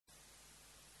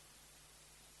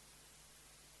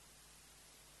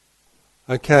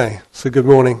Okay, so good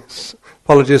morning.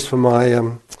 Apologies for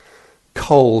my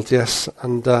cold, yes,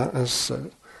 and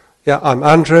I'm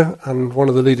Andrew and one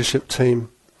of the leadership team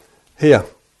here.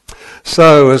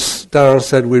 So, as Darren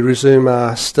said, we resume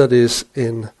our studies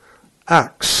in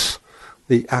Acts,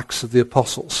 the Acts of the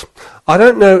Apostles. I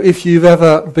don't know if you've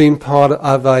ever been part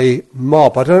of a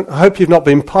mob. I hope you've not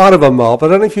been part of a mob. I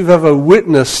don't know if you've ever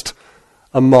witnessed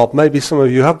a mob. Maybe some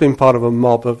of you have been part of a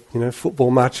mob of,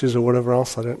 football matches or whatever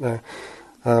else, I don't know.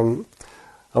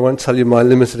 I won't tell you my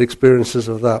limited experiences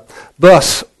of that.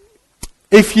 But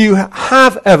if you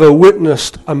have ever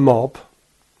witnessed a mob,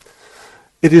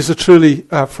 it is a truly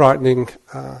frightening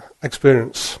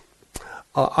experience.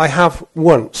 I have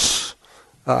once.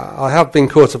 I have been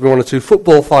caught up in one or two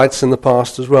football fights in the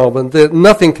past as well, but they're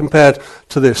nothing compared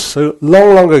to this. So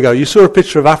long ago, you saw a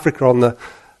picture of Africa on the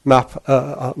map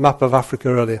of Africa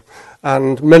earlier.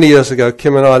 And many years ago,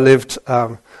 Kim and I lived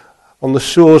on the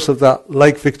shores of that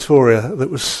Lake Victoria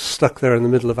that was stuck there in the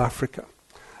middle of Africa.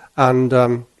 And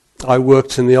I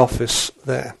worked in the office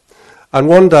there. And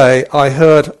one day I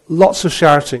heard lots of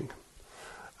shouting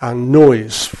and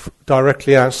noise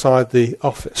directly outside the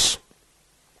office.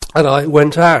 And I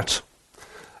went out,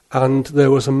 and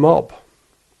there was a mob.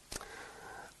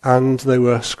 And they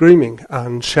were screaming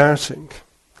and shouting.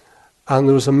 And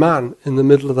there was a man in the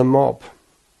middle of the mob.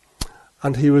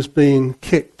 And he was being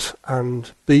kicked and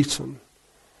beaten.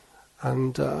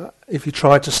 And if he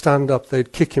tried to stand up,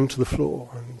 they'd kick him to the floor.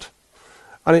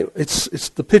 And it's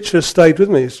the picture stayed with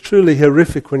me. It's truly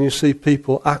horrific when you see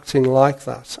people acting like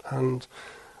that, and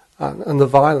the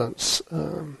violence.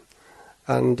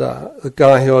 The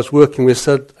guy who I was working with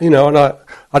said, and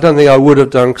I don't think I would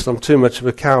have done because I'm too much of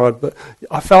a coward, but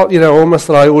I felt, almost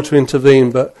that I ought to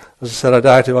intervene, but as I said, I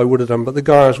doubt if I would have done. But the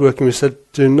guy I was working with said,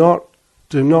 do not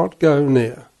go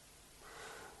near.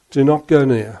 Do not go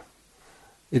near.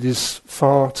 It is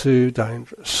far too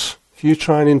dangerous. If you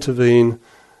try and intervene,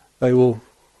 you'll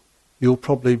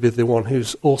probably be the one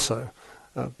who's also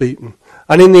beaten.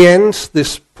 And in the end,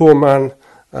 this poor man,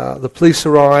 the police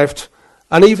arrived,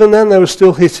 and even then they were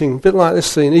still hitting, a bit like this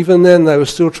scene, even then they were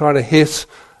still trying to hit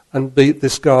and beat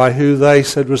this guy who they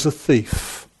said was a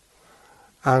thief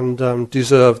and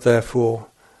deserved, therefore,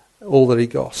 all that he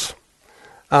got.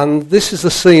 And this is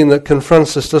the scene that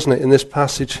confronts us, doesn't it, in this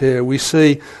passage here. We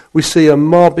see a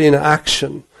mob in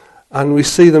action, and we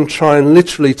see them trying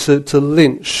literally to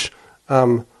lynch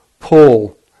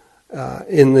Paul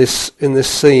in this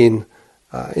scene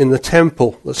in the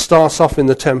temple that starts off in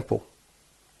the temple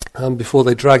before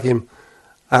they drag him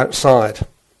outside.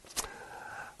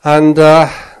 And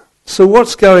so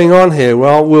what's going on here?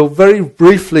 Well, we'll very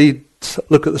briefly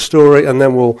look at the story, and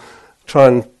then we'll try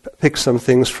and pick some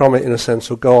things from it, in a sense,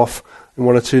 or go off in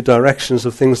one or two directions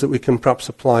of things that we can perhaps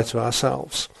apply to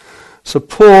ourselves. So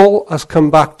Paul has come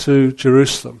back to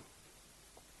Jerusalem.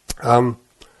 I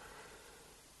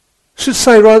should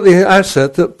say right at the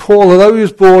outset that Paul, although he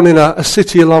was born in a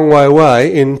city a long way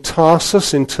away, in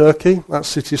Tarsus in Turkey, that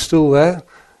city is still there,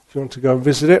 if you want to go and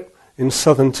visit it, in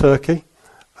southern Turkey,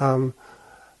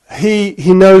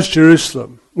 he knows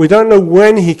Jerusalem. We don't know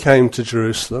when he came to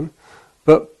Jerusalem,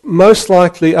 but most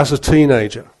likely as a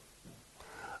teenager.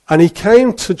 And he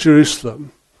came to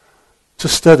Jerusalem to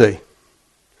study.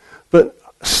 But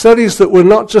studies that were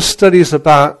not just studies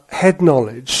about head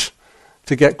knowledge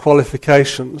to get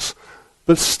qualifications,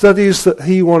 but studies that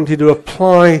he wanted to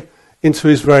apply into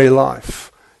his very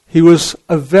life. He was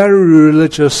a very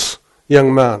religious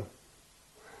young man.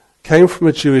 Came from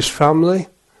a Jewish family,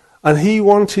 and he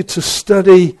wanted to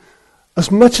study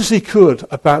as much as he could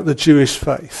about the Jewish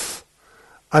faith.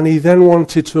 And he then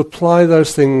wanted to apply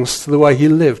those things to the way he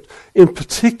lived, in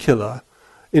particular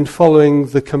in following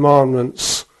the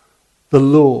commandments, the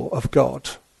law of God,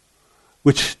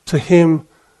 which to him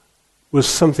was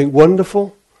something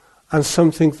wonderful and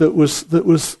something that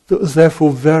was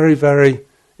therefore very, very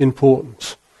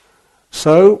important.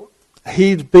 So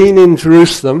he'd been in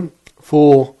Jerusalem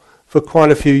for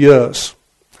quite a few years.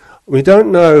 We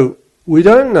don't know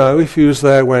if he was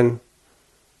there when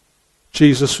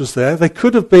Jesus was there. They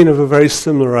could have been of a very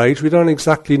similar age. We don't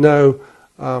exactly know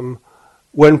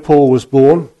when Paul was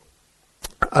born.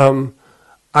 And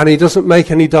he doesn't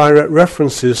make any direct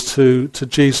references to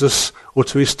Jesus or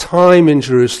to his time in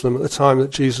Jerusalem at the time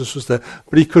that Jesus was there.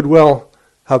 But he could well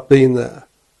have been there.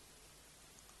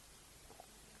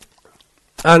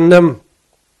 And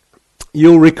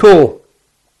you'll recall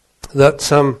that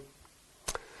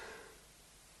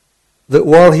that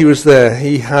while he was there,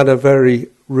 he had a very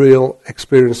real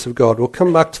experience of God. We'll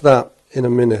come back to that in a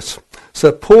minute.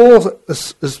 So Paul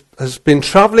has been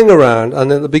travelling around,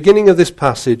 and at the beginning of this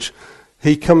passage,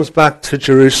 he comes back to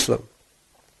Jerusalem.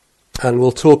 And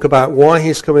we'll talk about why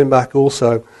he's coming back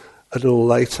also a little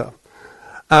later.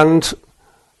 And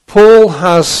Paul,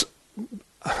 as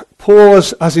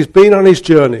he's been on his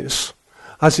journeys,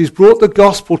 as he's brought the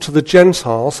gospel to the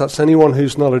Gentiles, that's anyone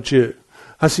who's not a Jew,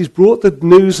 as he's brought the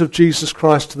news of Jesus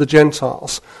Christ to the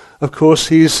Gentiles, of course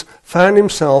he's found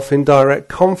himself in direct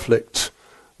conflict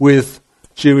with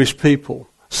Jewish people.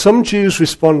 Some Jews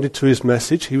responded to his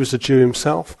message, he was a Jew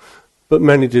himself, but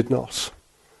many did not.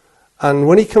 And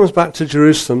when he comes back to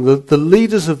Jerusalem, the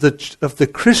leaders of the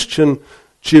Christian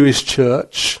Jewish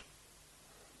church,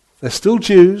 they're still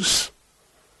Jews,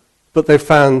 but they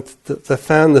found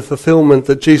the fulfillment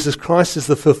that Jesus Christ is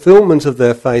the fulfillment of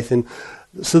their faith in.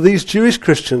 So these Jewish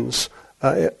Christians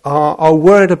are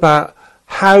worried about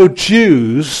how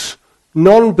Jews,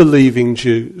 non-believing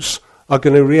Jews, are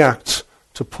going to react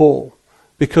to Paul.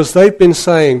 Because they're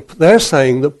saying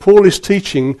that Paul is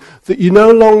teaching that you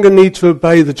no longer need to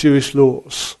obey the Jewish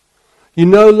laws. You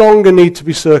no longer need to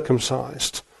be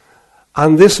circumcised.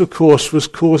 And this, of course, was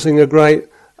causing a great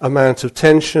amount of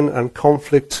tension and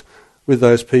conflict with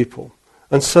those people.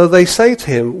 And so they say to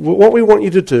him, what we want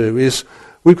you to do is,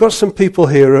 we've got some people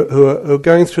here who are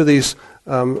going through these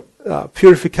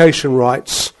purification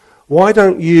rites. Why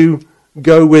don't you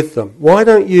go with them? Why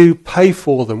don't you pay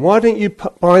for them? Why don't you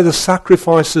buy the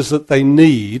sacrifices that they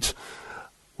need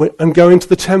and go into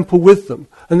the temple with them?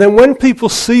 And then when people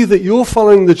see that you're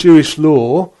following the Jewish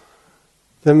law,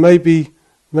 then maybe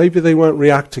they won't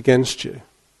react against you.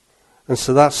 And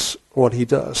so that's what he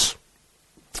does.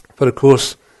 But of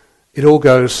course, it all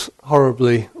goes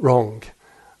horribly wrong.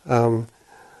 I'm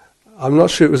not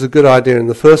sure it was a good idea in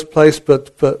the first place,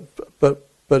 but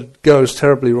it goes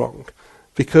terribly wrong.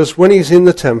 Because when he's in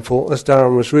the temple, as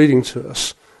Darren was reading to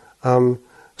us,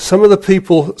 some of the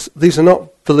people, these are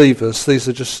not believers, these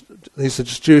are just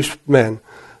Jewish men.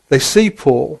 They see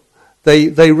Paul,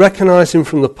 they recognize him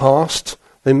from the past.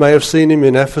 They may have seen him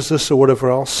in Ephesus or whatever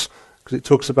else, because it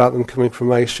talks about them coming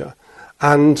from Asia.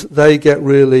 And they get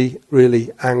really, really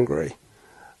angry.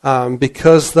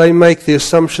 Because they make the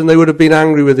assumption, they would have been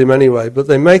angry with him anyway, but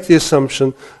they make the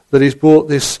assumption that he's brought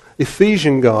this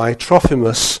Ephesian guy,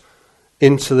 Trophimus,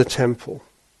 into the temple.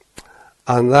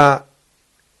 And that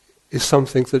is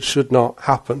something that should not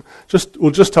happen. We'll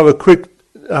just have a quick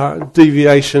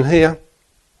deviation here.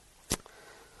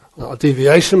 Not a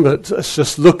deviation, but let's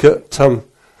just look at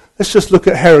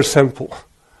Herod's temple.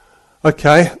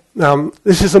 Okay,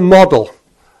 this is a model,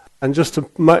 and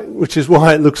which is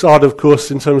why it looks odd, of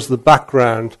course, in terms of the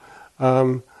background.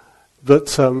 But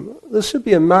there should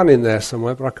be a man in there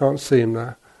somewhere, but I can't see him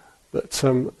now. But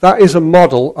that is a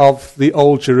model of the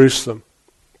old Jerusalem.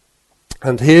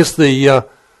 And here's the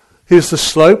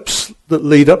slopes that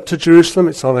lead up to Jerusalem.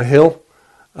 It's on a hill,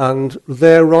 and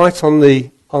there, right on the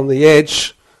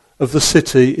edge of the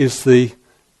city, is the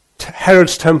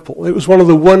Herod's temple. It was one of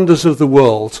the wonders of the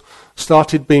world.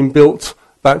 Started being built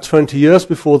about 20 years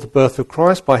before the birth of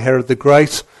Christ by Herod the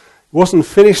Great. It wasn't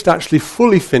actually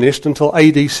fully finished until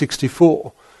AD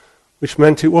 64. Which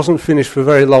meant it wasn't finished for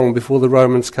very long before the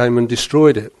Romans came and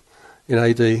destroyed it in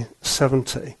AD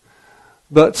 70.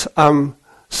 But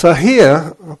so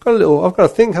here, I've got to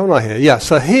think, haven't I? Here, yeah.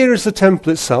 So here is the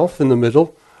temple itself in the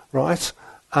middle, right?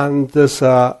 And there's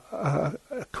a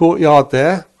courtyard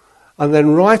there, and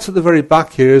then right at the very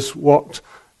back here is what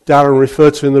Darren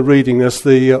referred to in the reading as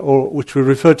which we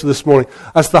referred to this morning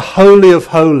as the Holy of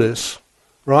Holies,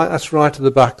 right? That's right at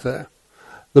the back there,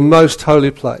 the most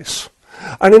holy place.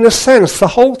 And in a sense, the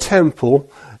whole temple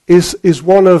is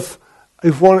one of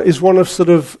sort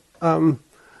of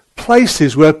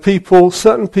places where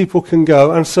certain people can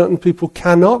go and certain people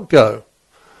cannot go.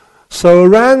 So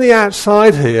around the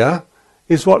outside here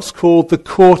is what's called the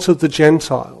court of the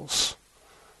Gentiles.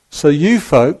 So you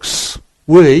folks,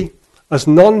 we as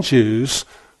non-Jews,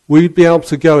 we'd be able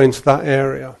to go into that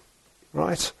area,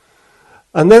 right?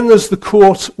 And then there's the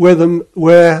court where the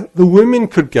women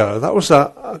could go. That was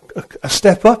a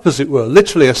step up, as it were,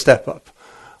 literally a step up,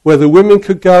 where the women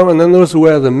could go, and then there was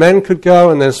where the men could go,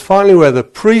 and there's finally where the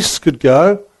priests could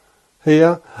go,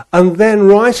 here. And then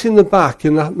right in the back,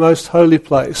 in that most holy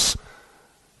place,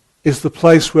 is the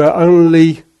place where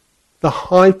only the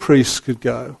high priest could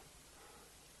go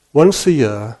once a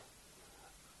year,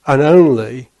 and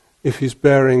only if he's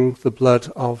bearing the blood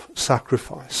of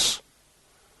sacrifice.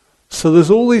 So there's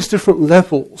all these different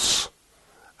levels.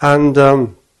 And,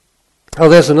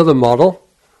 there's another model.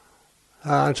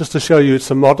 Just to show you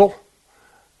it's a model.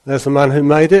 There's the man who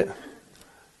made it.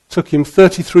 Took him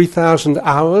 33,000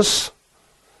 hours.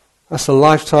 That's a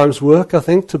lifetime's work, I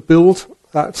think, to build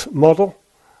that model.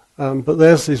 But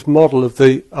there's this model of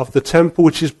the temple,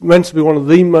 which is meant to be one of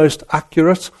the most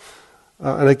accurate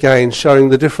and again showing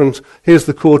the different, here's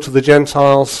the court of the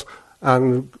Gentiles,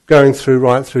 and going through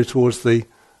right through towards the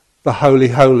Holy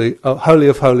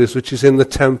of Holies, which is in the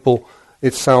temple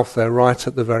itself there, right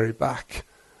at the very back.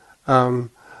 And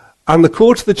the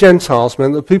court of the Gentiles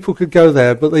meant that people could go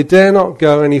there, but they dare not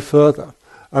go any further.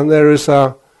 And there was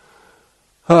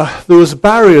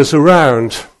barriers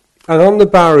around, and on the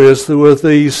barriers there were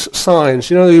these signs.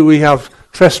 You know, we have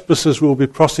trespassers will be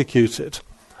prosecuted.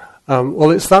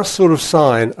 Well, it's that sort of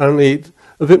sign, only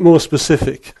a bit more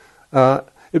specific.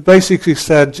 It basically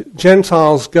said,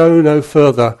 Gentiles go no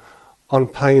further on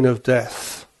pain of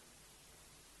death.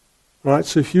 Right?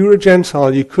 So if you were a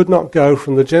Gentile, you could not go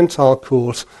from the Gentile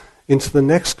court into the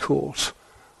next court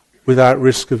without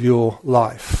risk of your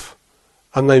life.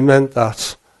 And they meant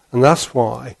that. And that's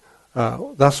why,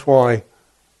 I'll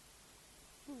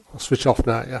switch off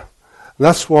now, yeah. And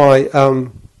that's why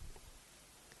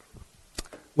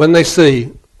when they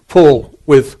see Paul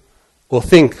with, or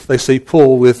think they see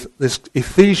Paul with this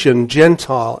Ephesian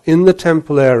Gentile in the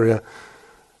temple area,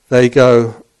 they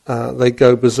go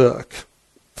berserk,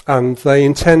 and they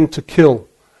intend to kill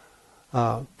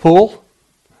Paul.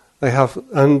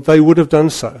 And they would have done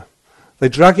so. They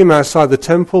drag him outside the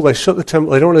temple. They shut the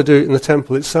temple. They don't want to do it in the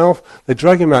temple itself. They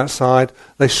drag him outside.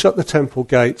 They shut the temple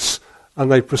gates,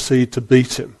 and they proceed to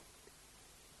beat him.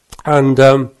 And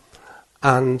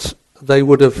they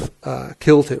would have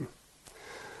killed him.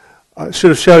 I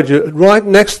should have showed you, right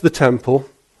next to the temple,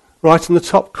 right in the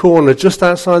top corner, just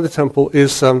outside the temple,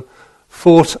 is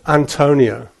Fort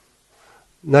Antonio,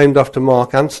 named after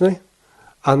Mark Antony.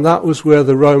 And that was where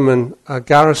the Roman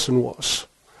garrison was,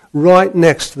 right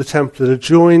next to the temple. It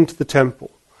adjoined the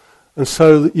temple. And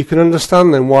so you can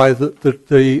understand then why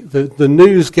the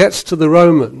news gets to the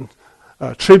Roman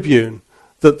tribune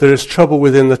that there is trouble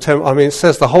within the temple. I mean, it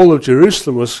says the whole of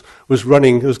Jerusalem was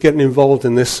getting involved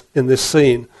in this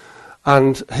scene.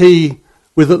 And he,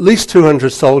 with at least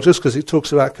 200 soldiers, because it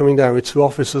talks about coming down with 2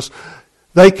 officers,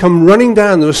 they come running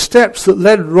down. There were steps that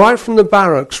led right from the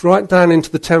barracks right down into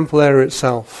the temple area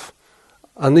itself.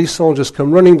 And these soldiers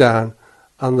come running down,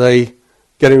 and they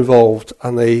get involved,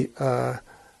 and they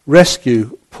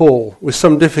rescue Paul with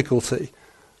some difficulty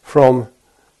from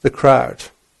the crowd.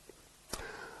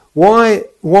 Why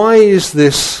is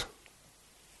this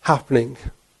happening?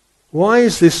 Why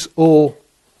is this all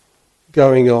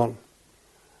going on?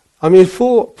 I mean,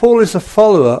 Paul is a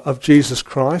follower of Jesus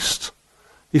Christ.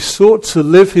 He sought to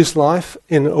live his life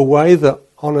in a way that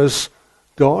honours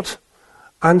God,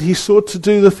 and he sought to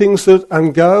do the things do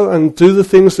the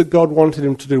things that God wanted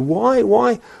him to do.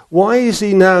 Why is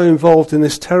he now involved in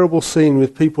this terrible scene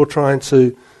with people trying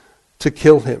to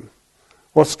kill him?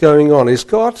 What's going on?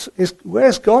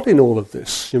 Where's God in all of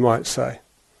this, you might say?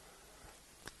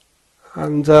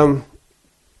 And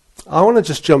I want to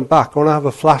just jump back. I want to have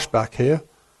a flashback here.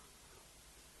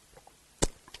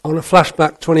 I want to flash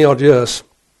back 20 odd years.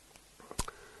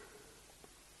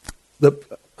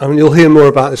 You'll hear more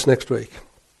about this next week,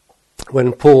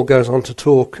 when Paul goes on to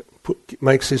talk,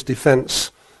 makes his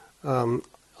defence on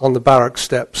the barrack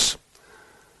steps.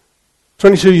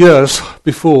 22 years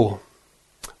before,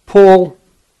 Paul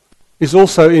is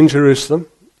also in Jerusalem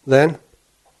then,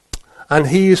 and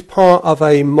he is part of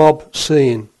a mob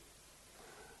scene.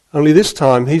 Only this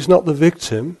time he's not the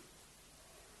victim,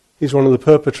 he's one of the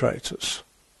perpetrators.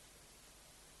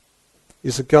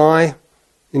 He's a guy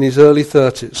in his early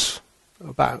 30s,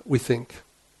 about, we think.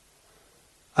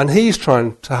 And he's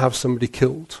trying to have somebody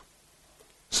killed,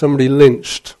 somebody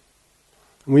lynched.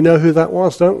 And we know who that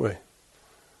was, don't we?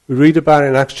 We read about it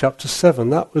in Acts chapter 7.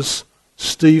 That was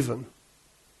Stephen.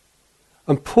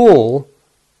 And Paul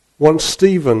wants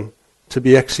Stephen to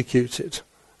be executed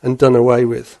and done away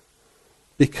with.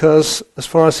 Because, as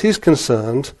far as he's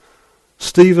concerned,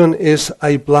 Stephen is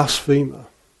a blasphemer.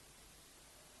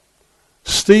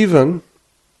 Stephen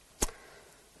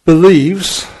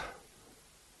believes,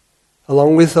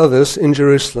 along with others in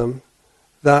Jerusalem,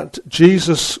 that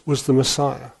Jesus was the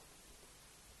Messiah.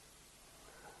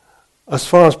 As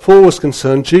far as Paul was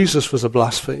concerned, Jesus was a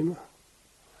blasphemer,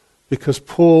 because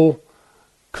Paul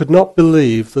could not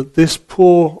believe that this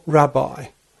poor rabbi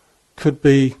could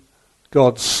be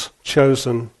God's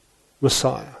chosen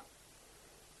Messiah.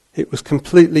 It was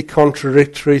completely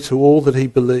contradictory to all that he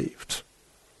believed.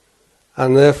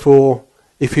 And therefore,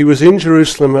 if he was in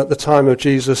Jerusalem at the time of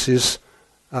Jesus'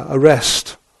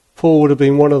 arrest, Paul would have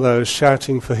been one of those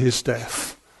shouting for his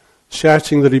death,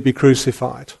 shouting that he be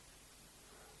crucified.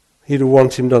 He'd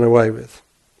want him done away with.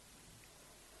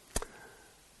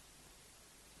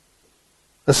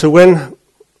 And so when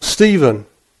Stephen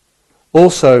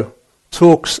also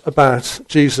talks about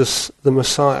Jesus the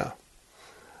Messiah,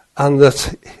 and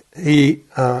that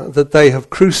that they have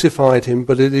crucified him,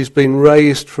 but it has been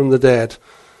raised from the dead.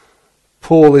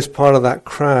 Paul is part of that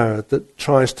crowd that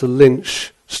tries to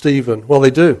lynch Stephen. Well,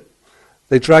 they do.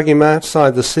 They drag him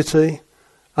outside the city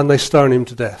and they stone him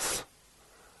to death.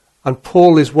 And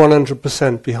Paul is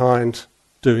 100% behind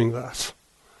doing that.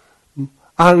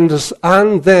 And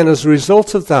then as a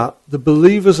result of that, the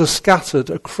believers are scattered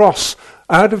across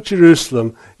out of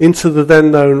Jerusalem into the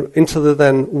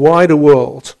then wider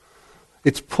world.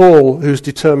 It's Paul who's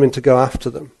determined to go after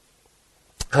them.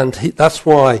 And that's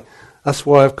why,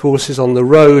 of course, he's on the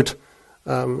road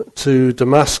to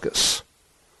Damascus.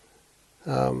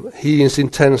 He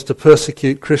intends to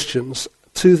persecute Christians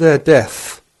to their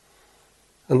death.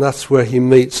 And that's where he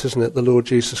meets, isn't it, the Lord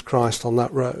Jesus Christ on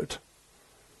that road.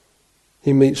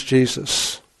 He meets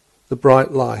Jesus, the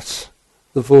bright light,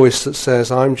 the voice that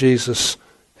says, I'm Jesus,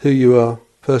 who you are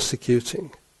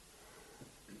persecuting.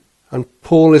 And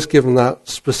Paul is given that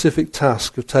specific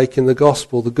task of taking the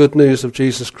gospel, the good news of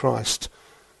Jesus Christ,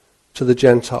 to the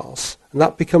Gentiles. And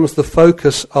that becomes the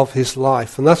focus of his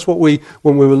life. And that's what when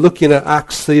we were looking at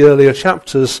Acts, the earlier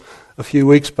chapters a few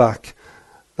weeks back,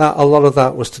 that a lot of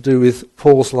that was to do with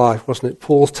Paul's life, wasn't it?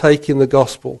 Paul taking the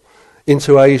gospel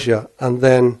into Asia and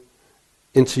then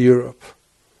into Europe.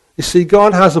 You see,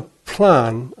 God has a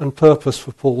plan and purpose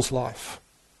for Paul's life.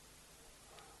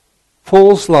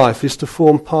 Paul's life is to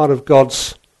form part of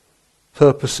God's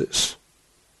purposes.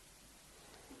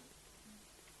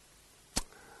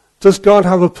 Does God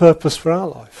have a purpose for our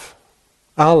life?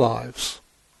 Our lives?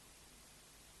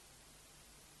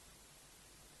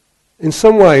 In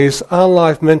some ways, our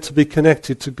life meant to be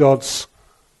connected to God's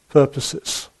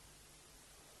purposes.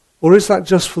 Or is that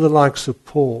just for the likes of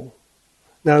Paul?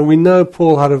 Now, we know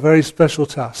Paul had a very special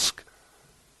task.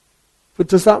 But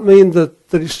does that mean that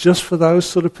it's just for those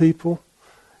sort of people?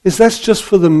 Is that just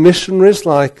for the missionaries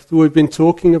like we've been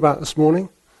talking about this morning?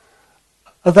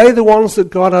 Are they the ones that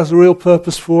God has a real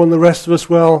purpose for, and the rest of us,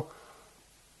 well,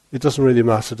 it doesn't really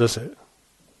matter, does it?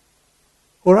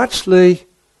 Or actually,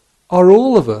 are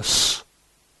all of us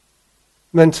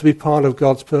meant to be part of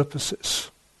God's purposes?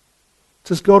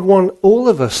 Does God want all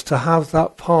of us to have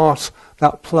that part,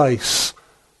 that place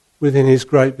within his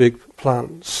great big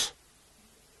plans?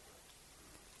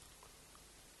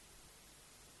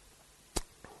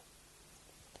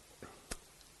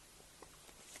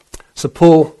 So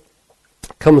Paul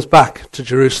comes back to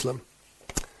Jerusalem.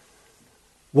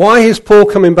 Why is Paul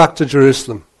coming back to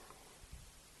Jerusalem?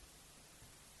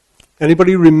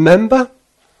 Anybody remember?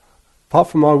 Apart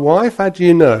from my wife, how do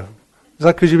you know? Is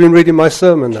that because you've been reading my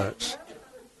sermon notes?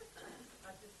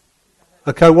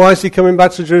 Okay, why is he coming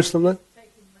back to Jerusalem then?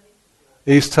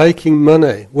 He's taking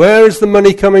money. Where is the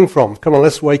money coming from? Come on,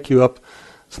 let's wake you up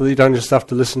so that you don't just have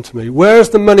to listen to me. Where is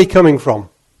the money coming from?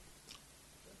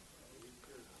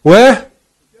 Where?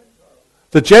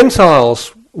 The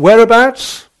Gentiles.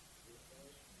 Whereabouts?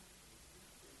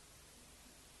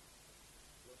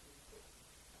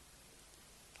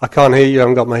 I can't hear you. I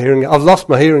haven't got my hearing aid. I've lost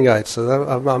my hearing aid, so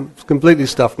I'm completely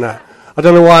stuffed now. I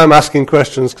don't know why I'm asking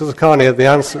questions, because I can't hear the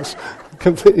answers.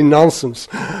 Completely nonsense.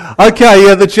 Okay,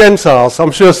 yeah, the Gentiles.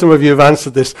 I'm sure some of you have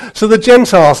answered this. So the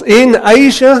Gentiles in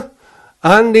Asia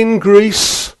and in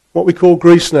Greece, what we call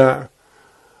Greece now,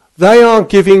 they are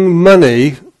giving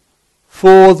money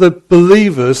for the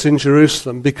believers in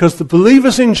Jerusalem, because the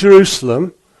believers in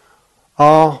Jerusalem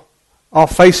are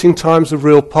facing times of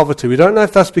real poverty. We don't know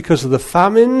if that's because of the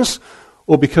famines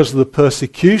or because of the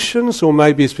persecutions, or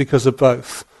maybe it's because of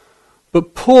both.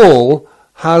 But Paul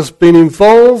has been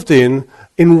involved in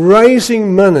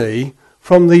raising money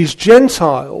from these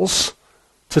Gentiles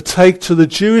to take to the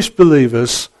Jewish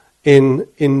believers in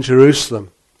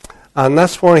Jerusalem. And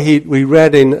that's why we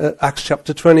read in Acts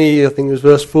chapter 20, I think it was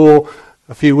verse 4,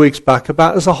 a few weeks back,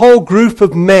 about there's a whole group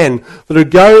of men that are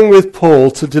going with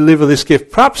Paul to deliver this gift.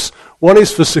 Perhaps one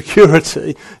is for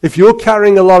security. If you're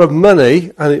carrying a lot of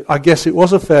money, and I guess it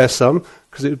was a fair sum,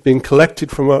 because it had been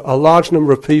collected from a large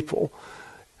number of people,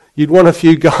 you'd want a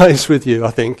few guys with you,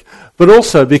 I think. But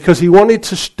also because he wanted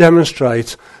to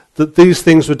demonstrate that these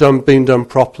things were being done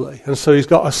properly. And so he's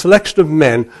got a selection of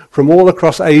men from all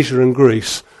across Asia and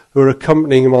Greece who are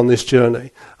accompanying him on this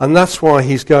journey. And that's why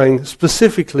he's going,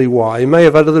 specifically why. He may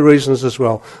have had other reasons as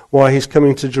well, why he's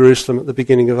coming to Jerusalem at the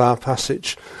beginning of our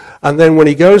passage. And then when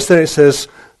he goes there, it says,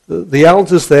 the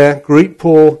elders there greet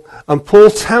Paul, and Paul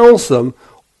tells them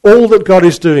all that God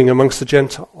is doing amongst the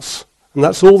Gentiles. And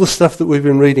that's all the stuff that we've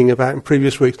been reading about in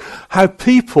previous weeks. How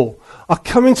people are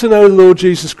coming to know the Lord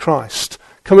Jesus Christ,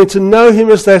 coming to know him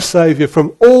as their Saviour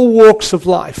from all walks of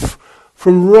life,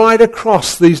 from right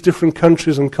across these different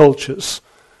countries and cultures.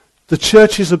 The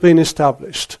churches have been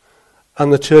established.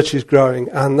 and the church is growing,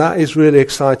 and that is really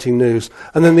exciting news.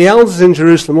 And then the elders in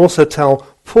Jerusalem also tell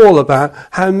Paul about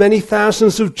how many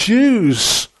thousands of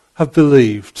Jews have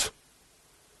believed.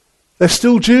 They're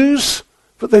still Jews,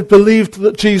 but they've believed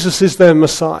that Jesus is their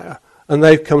Messiah, and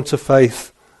they've come to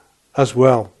faith as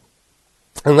well.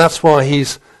 And that's why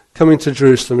he's coming to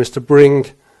Jerusalem, is to bring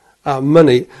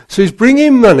money. So he's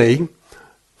bringing money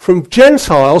from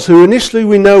Gentiles who initially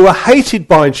we know were hated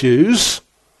by Jews.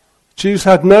 Jews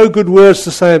had no good words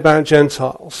to say about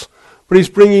Gentiles. But he's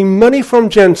bringing money from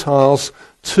Gentiles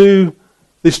to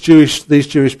these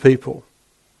Jewish people.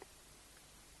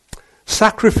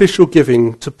 Sacrificial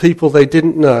giving to people they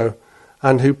didn't know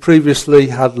and who previously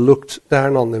had looked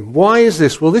down on them. Why is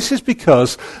this? Well, this is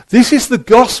because this is the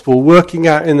gospel working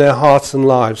out in their hearts and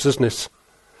lives, isn't it?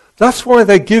 That's why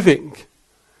they're giving.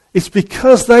 It's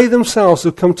because they themselves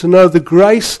have come to know the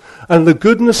grace and the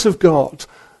goodness of God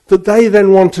that they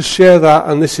then want to share that,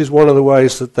 and this is one of the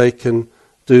ways that they can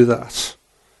do that.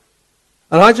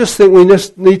 And I just think we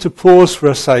just need to pause for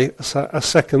a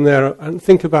second there and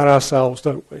think about ourselves,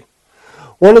 don't we?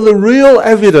 One of the real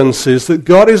evidences that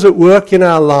God is at work in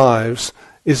our lives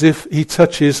is if he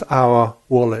touches our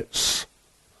wallets.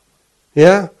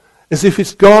 Yeah? As if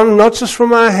it's gone not just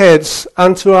from our heads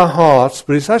and to our hearts,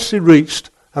 but it's actually reached,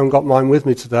 I haven't got mine with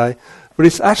me today, but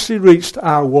it's actually reached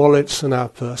our wallets and our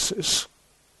purses.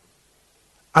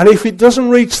 And if it doesn't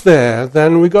reach there,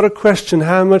 then we've got to question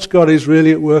how much God is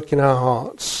really at work in our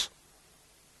hearts.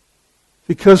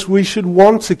 Because we should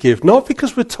want to give, not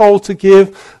because we're told to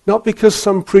give, not because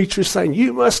some preacher is saying,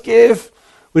 you must give.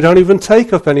 We don't even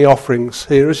take up any offerings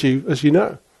here, as you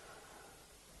know.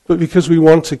 But because we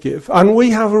want to give. And we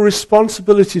have a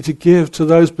responsibility to give to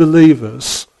those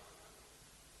believers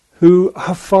who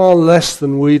have far less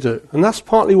than we do. And that's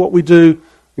partly what we do,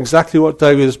 exactly what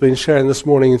David has been sharing this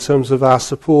morning in terms of our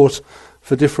support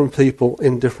for different people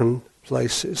in different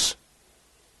places.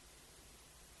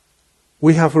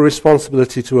 We have a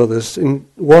responsibility to others. In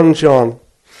 1 John,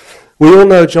 we all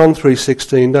know John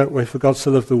 3:16, don't we? For God so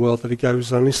loved the world that he gave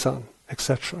his only son,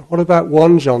 etc. What about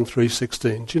 1 John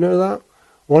 3:16? Do you know that?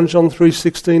 1 John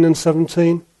 3:16 and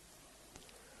 17?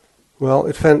 Well,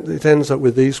 it ends up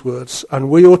with these words.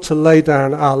 And we ought to lay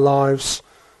down our lives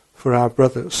for our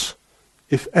brothers.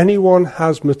 If anyone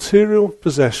has material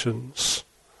possessions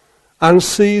and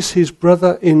sees his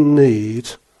brother in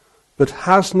need, but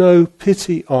has no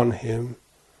pity on him,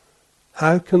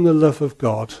 how can the love of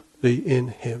God be in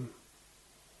him?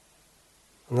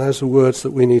 And those are words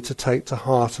that we need to take to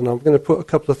heart. And I'm going to put a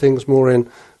couple of things more in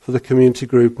for the community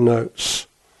group notes.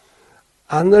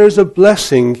 And there is a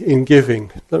blessing in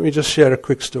giving. Let me just share a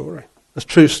quick story. A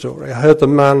true story. I heard the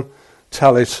man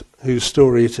tell it whose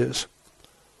story it is.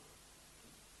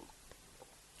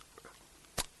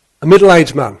 A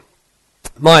middle-aged man.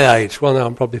 My age. Well, no,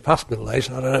 I'm probably past middle age.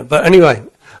 I don't know. But anyway,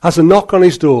 has a knock on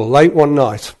his door late one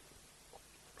night.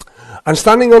 And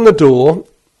standing on the door,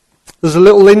 there's a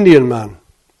little Indian man.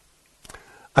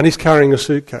 And he's carrying a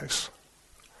suitcase.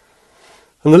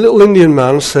 And the little Indian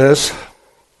man says,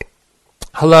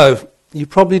 hello, you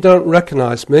probably don't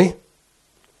recognize me,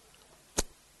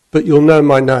 but you'll know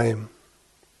my name.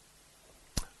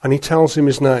 And he tells him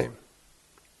his name.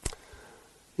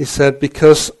 He said,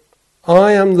 because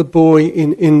I am the boy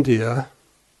in India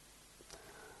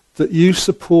that you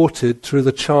supported through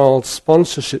the child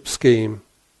sponsorship scheme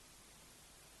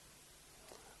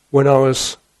when I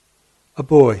was a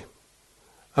boy.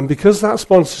 And because of that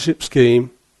sponsorship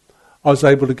scheme, I was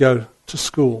able to go to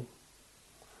school.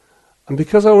 And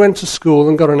because I went to school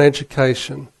and got an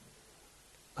education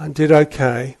and did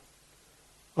okay,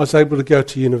 I was able to go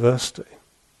to university.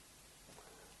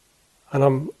 And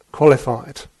I'm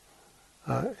qualified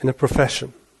in a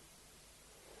profession.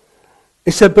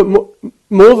 He said, but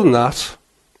more than that,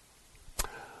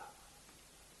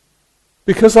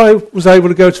 because I was able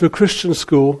to go to a Christian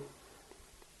school,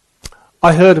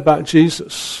 I heard about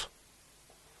Jesus.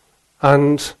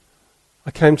 And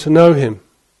I came to know him.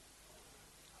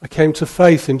 I came to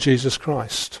faith in Jesus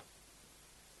Christ.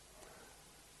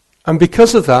 And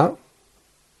because of that,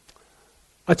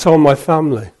 I told my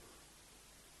family.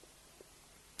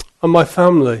 And my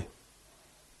family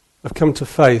have come to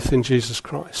faith in Jesus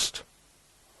Christ.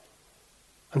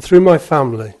 And through my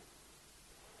family,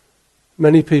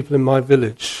 many people in my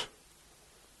village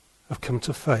have come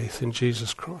to faith in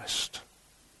Jesus Christ.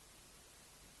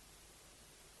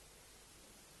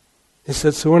 He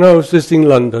said, so when I was visiting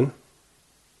London,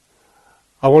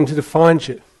 I wanted to find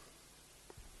you.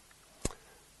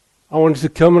 I wanted to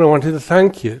come and I wanted to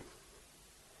thank you.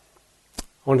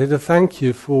 I wanted to thank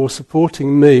you for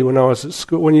supporting me when I was at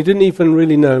school, when you didn't even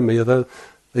really know me, although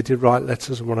They did write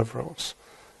letters and whatever else.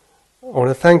 I want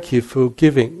to thank you for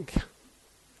giving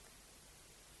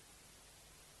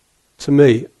to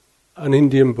me, an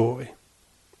Indian boy.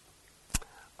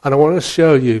 And I want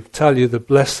to tell you the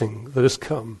blessing that has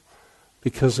come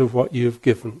because of what you've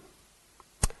given.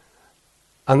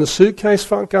 And the suitcase,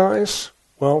 guys,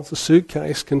 well, the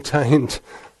suitcase contained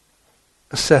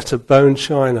a set of bone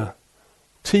china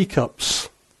teacups.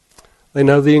 They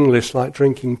know the English like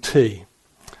drinking tea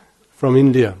from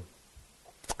India.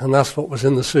 And that's what was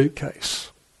in the suitcase.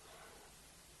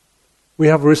 We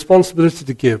have a responsibility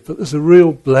to give, but there's a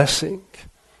real blessing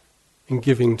in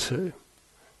giving too.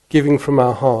 Giving from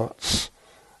our hearts.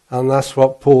 And that's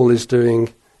what Paul is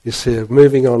doing is here,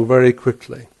 moving on very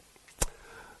quickly.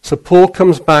 So Paul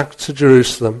comes back to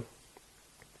Jerusalem,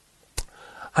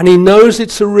 and he knows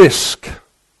it's a risk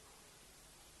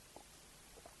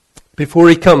before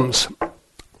he comes.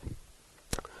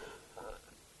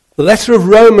 The letter of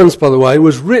Romans, by the way,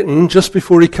 was written just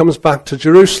before he comes back to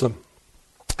Jerusalem.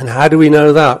 And how do we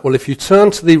know that? Well, if you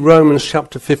turn to the Romans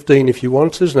chapter 15, if you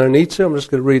want to, there's no need to. I'm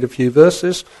just going to read a few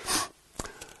verses.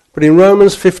 But in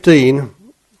Romans 15,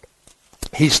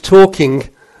 he's talking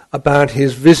about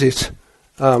his visit,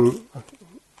 to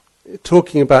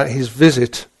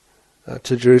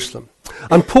Jerusalem.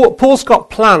 And Paul's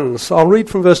got plans. I'll read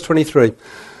from verse 23.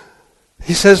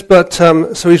 He says,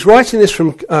 so he's writing this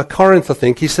from Corinth, I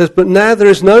think. He says, but now there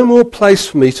is no more place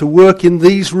for me to work in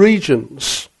these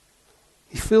regions.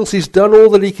 He feels he's done all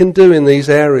that he can do in these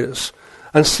areas.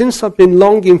 And since I've been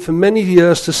longing for many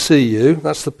years to see you,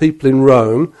 that's the people in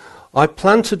Rome, I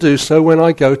plan to do so when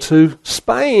I go to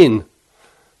Spain.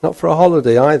 Not for a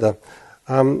holiday either.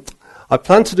 I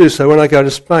plan to do so when I go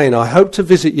to Spain. I hope to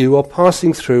visit you while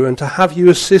passing through and to have you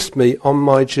assist me on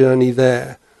my journey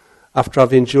there after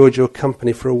I've enjoyed your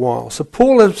company for a while. So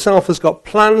Paul himself has got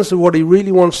plans of what he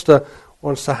really wants to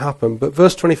happen. But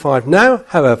verse 25, now,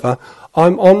 however,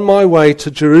 I'm on my way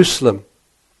to Jerusalem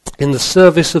in the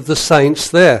service of the saints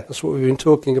there. That's what we've been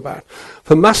talking about.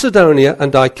 For Macedonia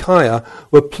and Achaia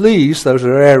were pleased, those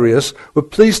are areas, were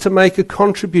pleased to make a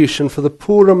contribution for the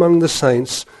poor among the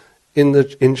saints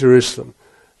in Jerusalem.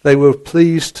 They were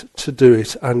pleased to do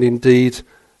it, and indeed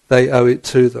they owe it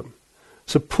to them.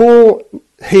 So Paul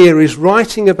here is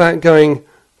writing about going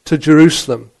to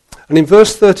Jerusalem. And in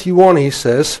verse 31 he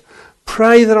says,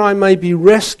 pray that I may be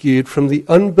rescued from the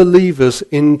unbelievers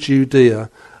in Judea,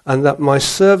 and that my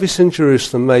service in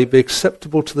Jerusalem may be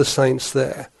acceptable to the saints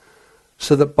there,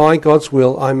 so that by God's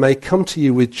will I may come to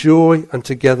you with joy, and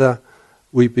together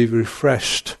we be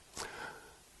refreshed.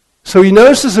 So he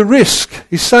knows there's a risk.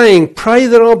 He's saying, pray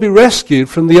that I'll be rescued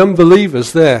from the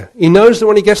unbelievers there. He knows that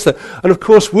when he gets there. And of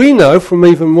course we know from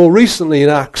even more recently in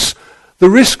Acts, the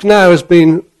risk now has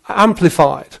been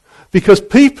amplified. Because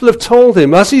people have told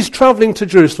him, as he's travelling to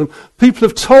Jerusalem, people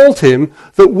have told him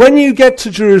that when you get to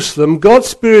Jerusalem, God's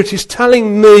Spirit is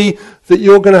telling me that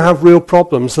you're going to have real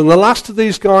problems. And the last of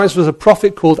these guys was a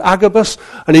prophet called Agabus,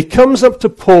 and he comes up to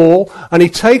Paul, and he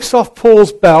takes off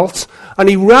Paul's belt, and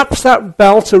he wraps that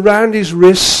belt around his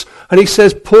wrists, and he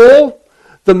says, Paul,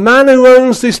 the man who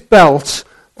owns this belt,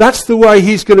 that's the way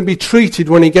he's going to be treated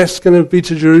when he gets going to be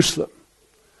to Jerusalem.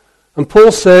 And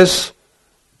Paul says,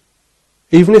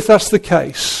 even if that's the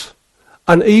case,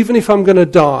 and even if I'm going to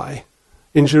die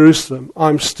in Jerusalem,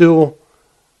 I'm still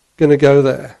going to go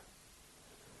there.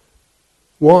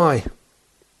 Why?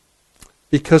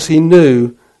 Because he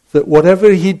knew that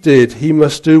whatever he did, he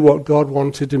must do what God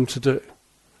wanted him to do.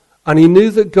 And he knew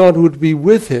that God would be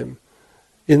with him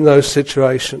in those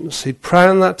situations. He'd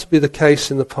planned that to be the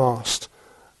case in the past,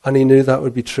 and he knew that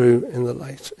would be true in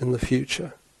the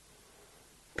future.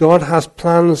 God has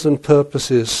plans and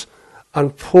purposes,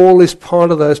 and Paul is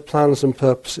part of those plans and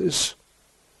purposes.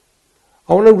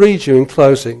 I want to read you in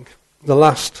closing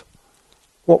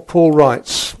what Paul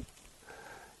writes.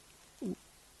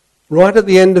 Right at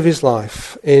the end of his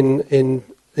life, in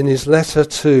his letter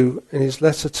to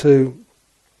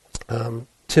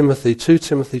Timothy, 2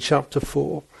 Timothy chapter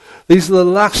 4. These are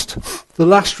the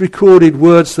last recorded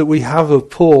words that we have of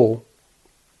Paul.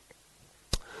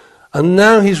 And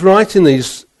now he's writing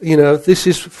these. This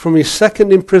is from his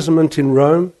second imprisonment in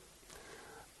Rome,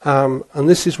 and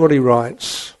this is what he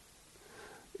writes.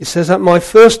 He says, at my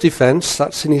first defense,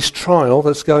 that's in his trial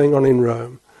that's going on in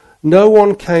Rome, no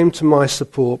one came to my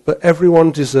support, but everyone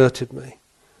deserted me.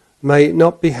 May it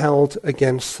not be held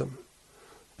against them.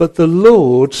 But the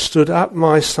Lord stood at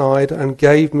my side and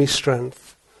gave me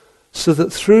strength, so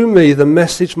that through me the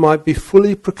message might be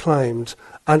fully proclaimed,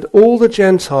 and all the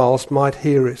Gentiles might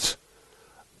hear it.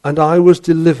 And I was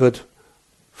delivered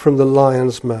from the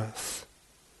lion's mouth.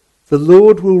 The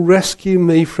Lord will rescue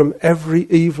me from every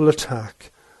evil attack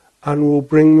and will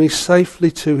bring me safely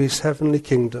to his heavenly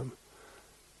kingdom.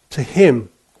 To him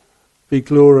be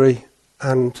glory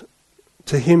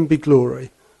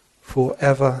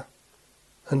forever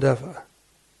and ever.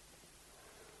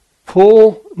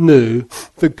 Paul knew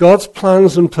that God's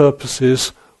plans and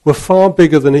purposes were far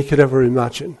bigger than he could ever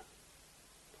imagine.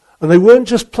 And they weren't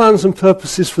just plans and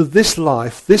purposes for this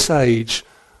life, this age,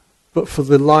 but for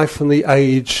the life and the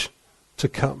age to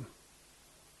come.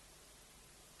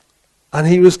 And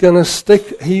he was going to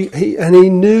stick, and he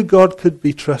knew God could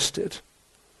be trusted.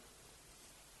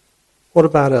 What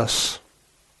about us?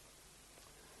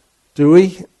 Do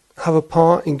we have a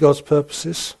part in God's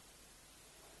purposes?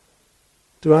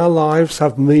 Do our lives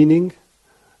have meaning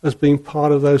as being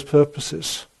part of those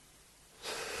purposes?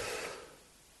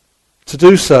 To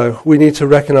do so, we need to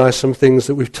recognize some things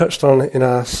that we've touched on in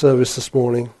our service this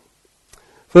morning.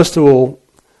 First of all,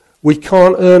 we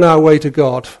can't earn our way to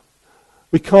God.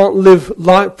 We can't live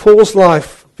like Paul's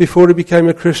life before he became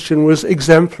a Christian was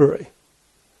exemplary.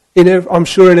 I'm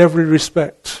sure in every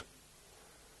respect.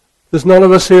 There's none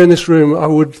of us here in this room, I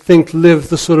would think, live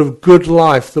the sort of good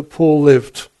life that Paul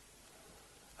lived.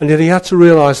 And yet he had to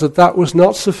realize that that was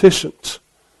not sufficient.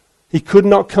 He could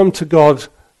not come to God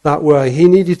that way. He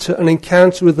needed an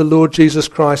encounter with the Lord Jesus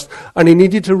Christ, and he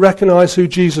needed to recognize who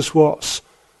Jesus was.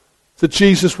 That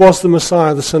Jesus was the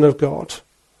Messiah, the Son of God.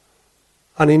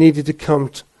 And he needed to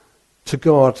come to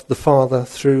God, the Father,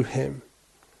 through him.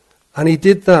 And he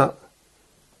did that.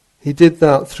 He did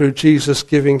that through Jesus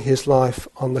giving his life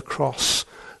on the cross.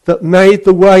 That made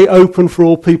the way open for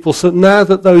all people. So now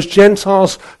that those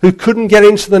Gentiles who couldn't get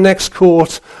into the next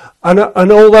court, and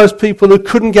all those people who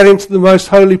couldn't get into the most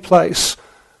holy place,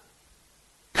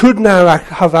 could now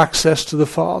have access to the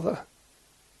Father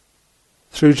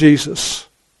through Jesus,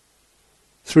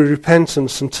 through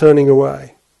repentance and turning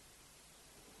away,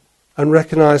 and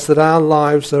recognize that our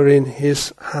lives are in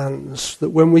his hands, that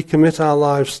when we commit our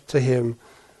lives to him,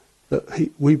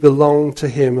 that we belong to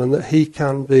him and that he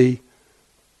can be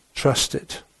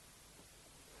trusted.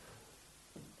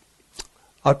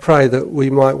 I pray that we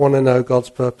might want to know God's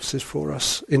purposes for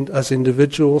us as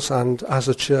individuals and as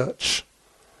a church,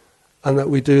 and that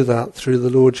we do that through the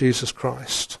Lord Jesus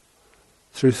Christ,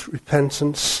 through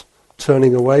repentance,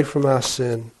 turning away from our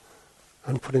sin,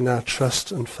 and putting our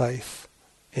trust and faith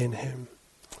in him.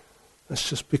 Let's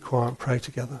just be quiet and pray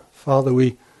together. Father,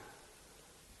 we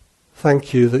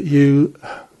thank you that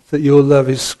your love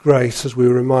is great, as we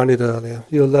were reminded earlier.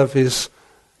 Your love is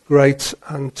great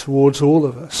and towards all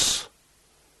of us.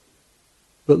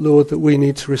 But Lord, that we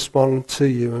need to respond to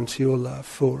you and to your love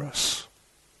for us.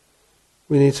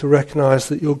 We need to recognize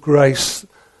that your grace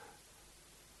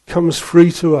comes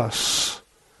free to us,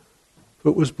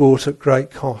 but was bought at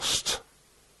great cost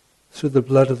through the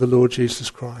blood of the Lord Jesus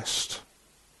Christ.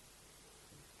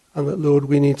 And that, Lord,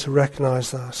 we need to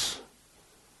recognize that.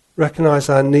 Recognize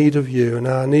our need of you and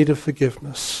our need of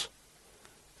forgiveness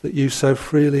that you so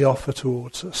freely offer to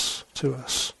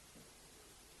us.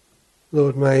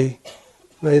 Lord, may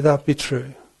that be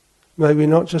true. May we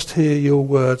not just hear your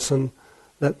words and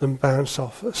let them bounce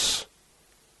off us,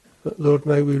 but Lord,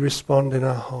 may we respond in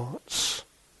our hearts.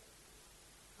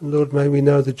 And Lord, may we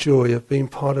know the joy of being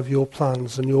part of your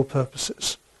plans and your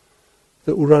purposes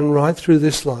that will run right through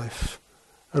this life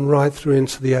and right through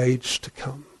into the age to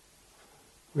come.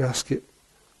 We ask it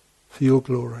for your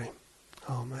glory.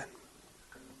 Amen.